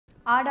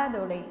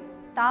ஆடாதோடை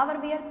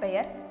தாவரவியல்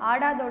பெயர்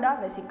ஆடாதோடா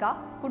வெசிகா,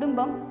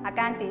 குடும்பம்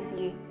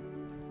அகான்தேசியே.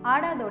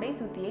 ஆடாதோடை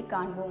சுத்தியை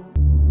காண்போம்.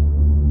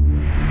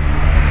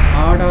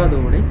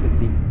 ஆடாதோடை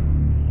சுத்தி.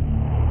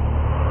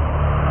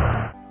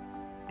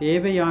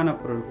 தேவையான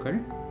பொருட்கள்: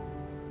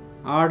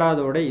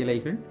 ஆடாதோடை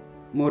இலைகள்.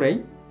 முறை: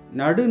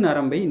 நடு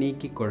நரம்பை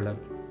நீக்கிக்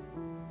கொள்ளல்.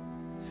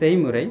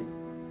 செய்முறை: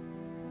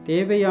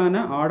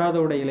 தேவையான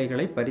ஆடாதோடை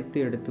இலைகளை பறித்து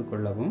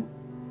எடுத்துக்கொள்ளவும்.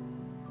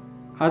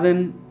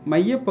 அதன்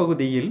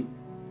மையப்பகுதியில்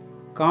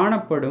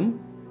காணப்படும்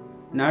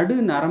நடு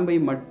நரம்பை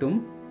மட்டும்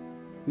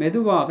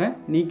மெதுவாக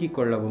நீக்கிக்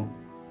கொள்ளவும்,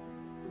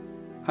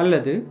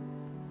 அல்லது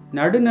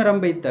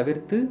நடுநரம்பை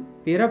தவிர்த்து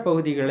பிற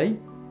பகுதிகளை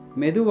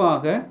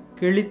மெதுவாக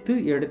கிழித்து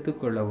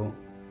எடுத்துக்கொள்ளவும்.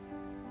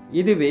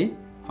 இதுவே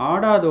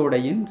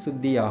ஆடாதோடையின்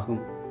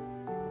சுத்தியாகும்.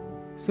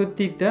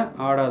 சுத்தித்த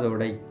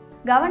ஆடாதோடை.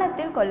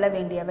 கவனத்தில் கொள்ள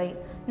வேண்டியவை: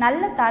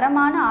 நல்ல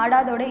தரமான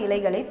ஆடாதோடை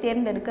இலைகளை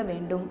தேர்ந்தெடுக்க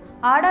வேண்டும்.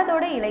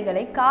 ஆடாதோடை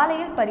இலைகளை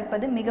காலையில்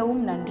பறிப்பது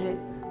மிகவும் நன்று.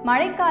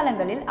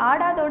 மழைக்காலங்களில்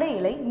ஆடாதோடை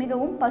இலை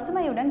மிகவும்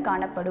பசுமையுடன்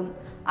காணப்படும்.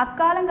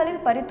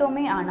 அக்காலங்களில்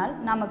பறித்தோமே ஆனால்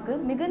நமக்கு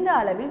மிகுந்த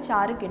அளவில்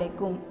சாறு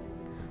கிடைக்கும்.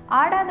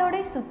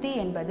 ஆடாதோடை சுத்தி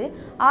என்பது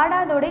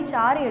ஆடாதோடை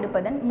சாறு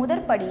எடுப்பதன்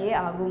முதற்படியே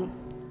ஆகும்.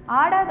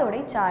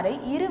 ஆடாதோடை சாறை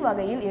இரு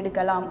வகையில்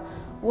எடுக்கலாம்.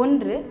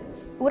 ஒன்று,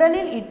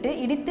 உரலில் இட்டு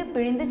இடித்து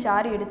பிழிந்து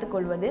சாறு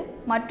எடுத்துக்கொள்வது.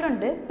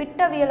 மற்றொன்று,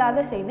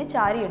 பிட்டவியலாக செய்து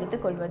சாறு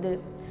எடுத்துக்கொள்வது.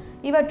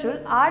 இவற்றுள்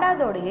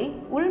ஆடாதோடையை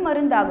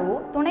உள்மருந்தாகவோ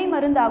துணை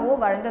மருந்தாகவோ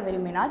வழங்க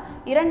விரும்பினால்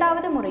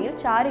இரண்டாவது முறையில்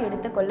சாறு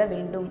எடுத்துக்கொள்ள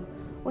வேண்டும்.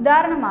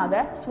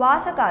 உதாரணமாக,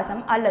 சுவாச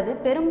காசம் அல்லது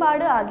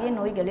பெரும்பாடு ஆகிய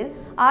நோய்களில்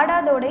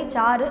ஆடாதோடை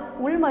சாறு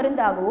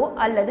உள்மருந்தாகவோ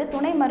அல்லது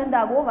துணை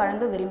மருந்தாகவோ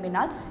வழங்க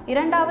விரும்பினால்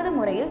இரண்டாவது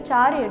முறையில்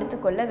சாறு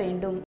எடுத்துக்கொள்ள வேண்டும்.